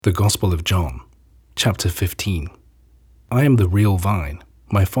The Gospel of John, chapter 15. I am the real vine,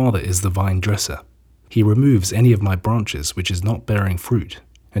 my Father is the vine dresser. He removes any of my branches which is not bearing fruit,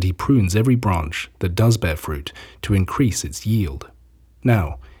 and he prunes every branch that does bear fruit to increase its yield.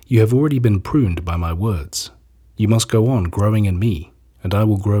 Now, you have already been pruned by my words. You must go on growing in me, and I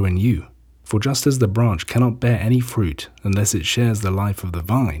will grow in you. For just as the branch cannot bear any fruit unless it shares the life of the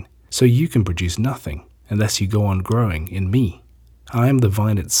vine, so you can produce nothing unless you go on growing in me. I am the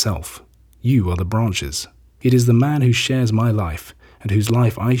vine itself. You are the branches. It is the man who shares my life and whose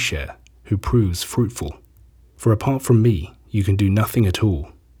life I share who proves fruitful. For apart from me, you can do nothing at all.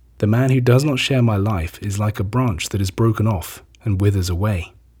 The man who does not share my life is like a branch that is broken off and withers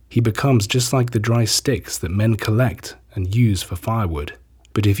away. He becomes just like the dry sticks that men collect and use for firewood.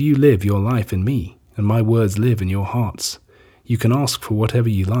 But if you live your life in me, and my words live in your hearts, you can ask for whatever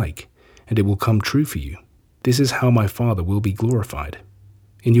you like, and it will come true for you. This is how my Father will be glorified,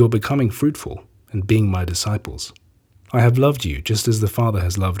 in your becoming fruitful and being my disciples. I have loved you just as the Father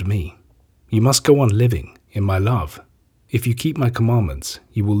has loved me. You must go on living in my love. If you keep my commandments,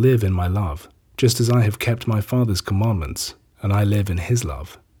 you will live in my love, just as I have kept my Father's commandments, and I live in his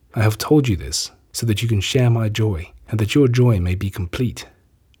love. I have told you this so that you can share my joy, and that your joy may be complete.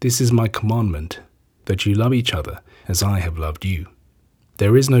 This is my commandment, that you love each other as I have loved you.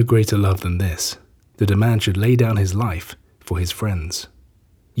 There is no greater love than this, that a man should lay down his life for his friends.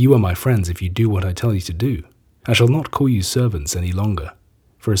 You are my friends if you do what I tell you to do. I shall not call you servants any longer,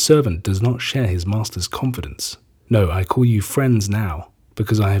 for a servant does not share his master's confidence. No, I call you friends now,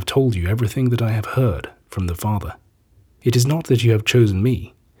 because I have told you everything that I have heard from the Father. It is not that you have chosen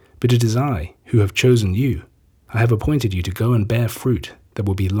me, but it is I who have chosen you. I have appointed you to go and bear fruit that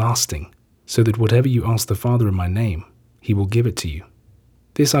will be lasting, so that whatever you ask the Father in my name, he will give it to you.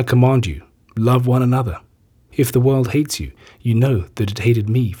 This I command you, love one another. If the world hates you, you know that it hated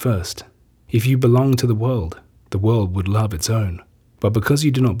me first. If you belong to the world would love its own. But because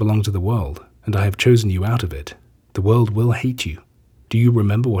you do not belong to the world, and I have chosen you out of it, the world will hate you. Do you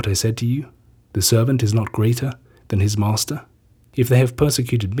remember what I said to you? The servant is not greater than his master. If they have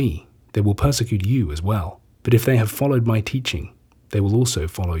persecuted me, they will persecute you as well. But if they have followed my teaching, they will also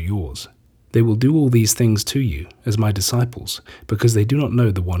follow yours. They will do all these things to you as my disciples, because they do not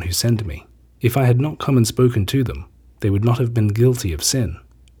know the one who sent me. If I had not come and spoken to them, they would not have been guilty of sin.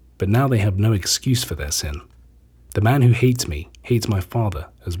 But now they have no excuse for their sin. The man who hates me hates my Father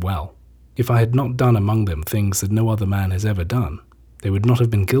as well. If I had not done among them things that no other man has ever done, they would not have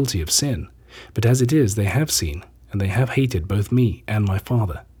been guilty of sin. But as it is, they have seen, and they have hated both me and my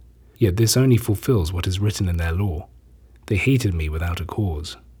Father. Yet this only fulfills what is written in their law. They hated me without a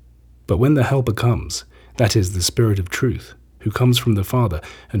cause. But when the Helper comes, that is the Spirit of truth, who comes from the Father,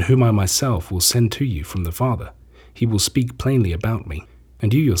 and whom I myself will send to you from the Father, he will speak plainly about me.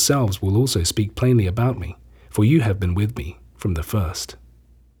 And you yourselves will also speak plainly about me, for you have been with me from the first.